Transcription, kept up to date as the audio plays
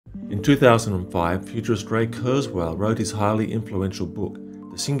In 2005, futurist Ray Kurzweil wrote his highly influential book,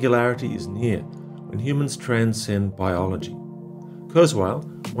 The Singularity is Near, When Humans Transcend Biology. Kurzweil,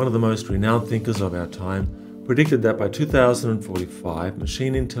 one of the most renowned thinkers of our time, predicted that by 2045,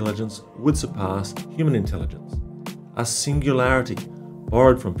 machine intelligence would surpass human intelligence. A singularity,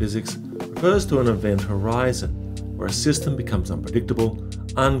 borrowed from physics, refers to an event horizon where a system becomes unpredictable,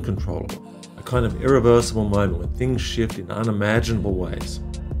 uncontrollable, a kind of irreversible moment when things shift in unimaginable ways.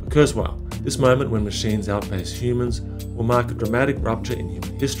 For Kurzweil, this moment when machines outpace humans will mark a dramatic rupture in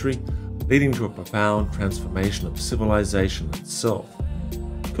human history, leading to a profound transformation of civilization itself.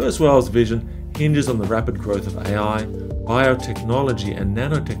 Kurzweil's vision hinges on the rapid growth of AI, biotechnology and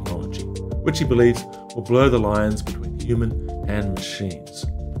nanotechnology, which he believes will blur the lines between human and machines.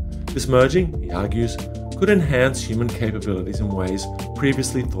 This merging, he argues, could enhance human capabilities in ways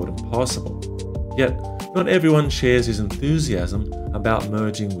previously thought impossible. Yet, not everyone shares his enthusiasm about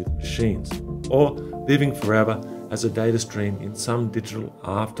merging with machines, or living forever as a data stream in some digital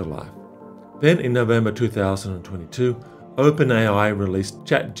afterlife. Then in November 2022, OpenAI released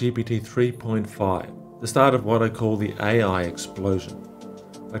ChatGPT 3.5, the start of what I call the AI explosion.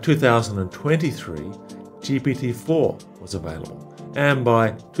 By 2023, GPT-4 was available, and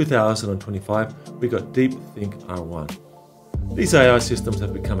by 2025, we got DeepThink R1. These AI systems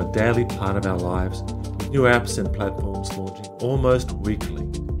have become a daily part of our lives, with new apps and platforms launching almost weekly.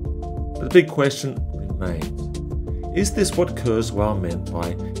 But the big question remains. Is this what Kurzweil meant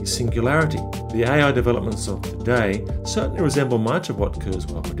by his singularity? The AI developments of today certainly resemble much of what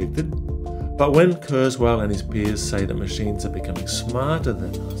Kurzweil predicted. But when Kurzweil and his peers say that machines are becoming smarter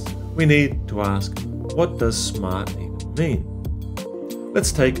than us, we need to ask, what does smart even mean?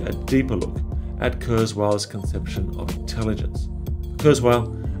 Let's take a deeper look at Kurzweil's conception of intelligence. For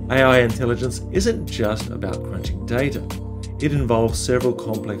Kurzweil, AI intelligence isn't just about crunching data. It involves several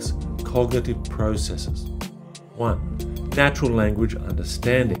complex cognitive processes. 1. Natural language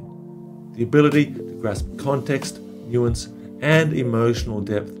understanding. The ability to grasp context, nuance, and emotional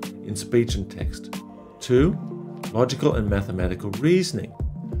depth in speech and text. 2. Logical and mathematical reasoning.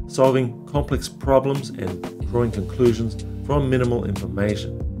 Solving complex problems and drawing conclusions from minimal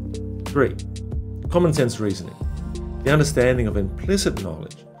information. 3. Common sense reasoning. The understanding of implicit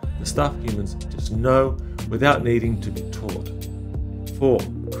knowledge, the stuff humans just know without needing to be taught. 4.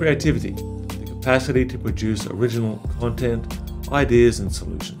 Creativity. Capacity to produce original content, ideas and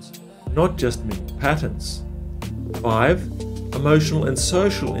solutions, not just mimic patterns. 5. Emotional and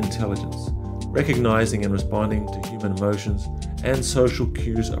social intelligence, recognizing and responding to human emotions and social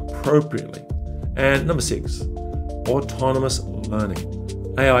cues appropriately. And number 6, autonomous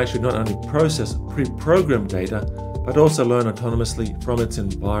learning. AI should not only process pre-programmed data, but also learn autonomously from its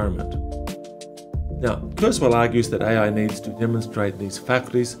environment. Now, Kurzweil argues that AI needs to demonstrate these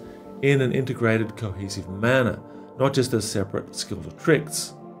faculties in an integrated, cohesive manner, not just as separate skills or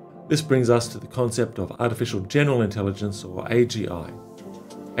tricks. This brings us to the concept of artificial general intelligence, or AGI.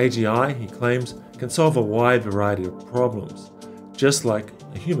 AGI, he claims, can solve a wide variety of problems, just like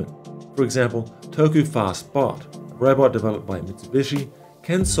a human. For example, Toku FastBot, a robot developed by Mitsubishi,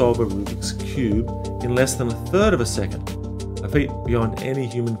 can solve a Rubik's Cube in less than a third of a second, a feat beyond any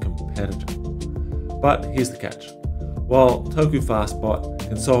human competitor. But here's the catch. While Toku FastBot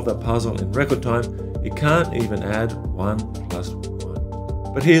can solve that puzzle in record time, it can't even add 1 plus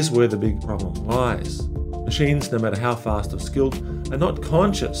 1. But here's where the big problem lies. Machines, no matter how fast or skilled, are not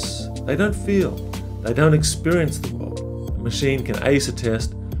conscious. They don't feel. They don't experience the world. A machine can ace a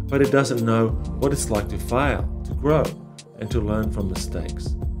test, but it doesn't know what it's like to fail, to grow, and to learn from mistakes.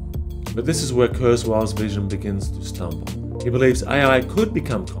 But this is where Kurzweil's vision begins to stumble. He believes AI could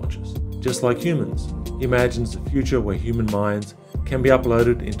become conscious, just like humans. He imagines a future where human minds can be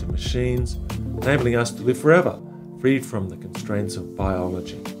uploaded into machines, enabling us to live forever, free from the constraints of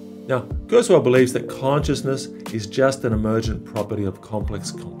biology. Now, Kurzweil believes that consciousness is just an emergent property of complex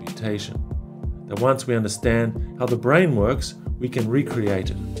computation, that once we understand how the brain works, we can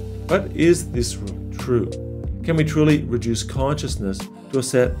recreate it. But is this really true? Can we truly reduce consciousness to a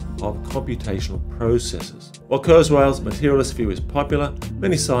set of computational processes? While Kurzweil's materialist view is popular,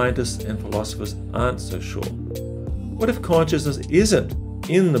 many scientists and philosophers aren't so sure. What if consciousness isn't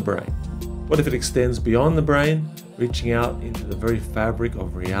in the brain? What if it extends beyond the brain, reaching out into the very fabric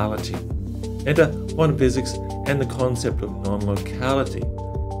of reality? Enter quantum physics and the concept of non-locality,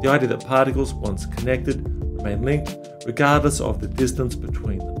 the idea that particles, once connected, remain linked regardless of the distance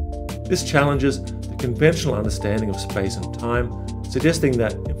between them. This challenges the conventional understanding of space and time, suggesting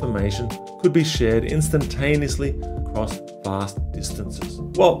that information could be shared instantaneously across vast distances.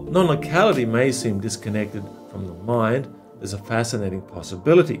 While non-locality may seem disconnected from the mind, there's a fascinating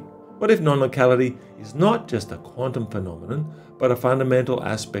possibility. What if non-locality is not just a quantum phenomenon, but a fundamental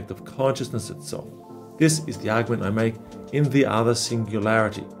aspect of consciousness itself? This is the argument I make in The Other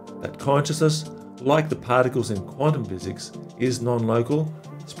Singularity, that consciousness, like the particles in quantum physics, is non-local,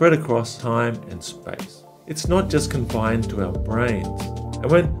 spread across time and space. It's not just confined to our brains. And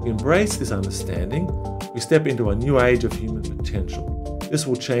when we embrace this understanding, we step into a new age of human potential. This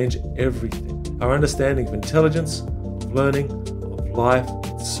will change everything. Our understanding of intelligence, of learning, of life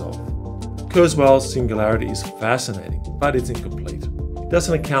itself. Kurzweil's singularity is fascinating, but it's incomplete. It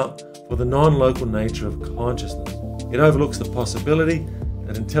doesn't account for the non-local nature of consciousness. It overlooks the possibility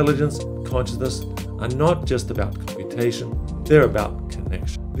that intelligence and consciousness are not just about computation, they're about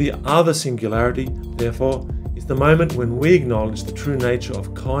connection. The other singularity, therefore, is the moment when we acknowledge the true nature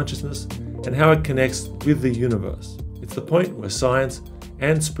of consciousness and how it connects with the universe. It's the point where science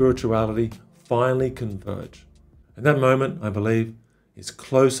and spirituality finally converge. And that moment, I believe, is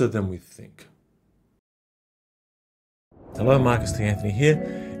closer than we think. Hello, Marcus T. Anthony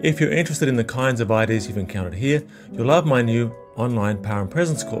here. If you're interested in the kinds of ideas you've encountered here, you'll love my new online Power and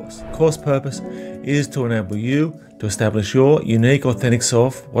Presence course. The course purpose is to enable you to establish your unique, authentic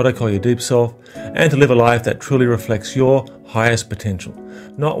self, what I call your deep self, and to live a life that truly reflects your highest potential,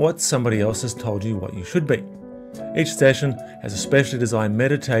 not what somebody else has told you what you should be. Each session has a specially designed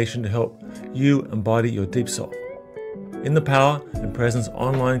meditation to help you embody your deep self. In the Power and Presence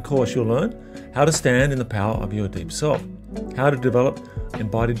online course, you'll learn how to stand in the power of your deep self, how to develop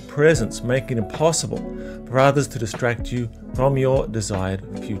embodied presence, making it impossible for others to distract you from your desired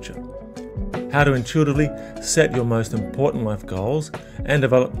future, how to intuitively set your most important life goals and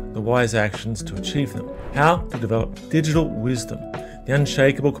develop the wise actions to achieve them, how to develop digital wisdom, the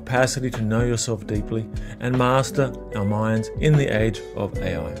unshakable capacity to know yourself deeply and master our minds in the age of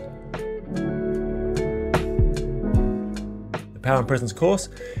AI. The Power and Presence course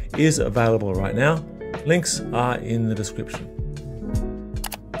is available right now. Links are in the description.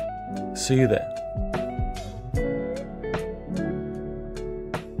 See you there.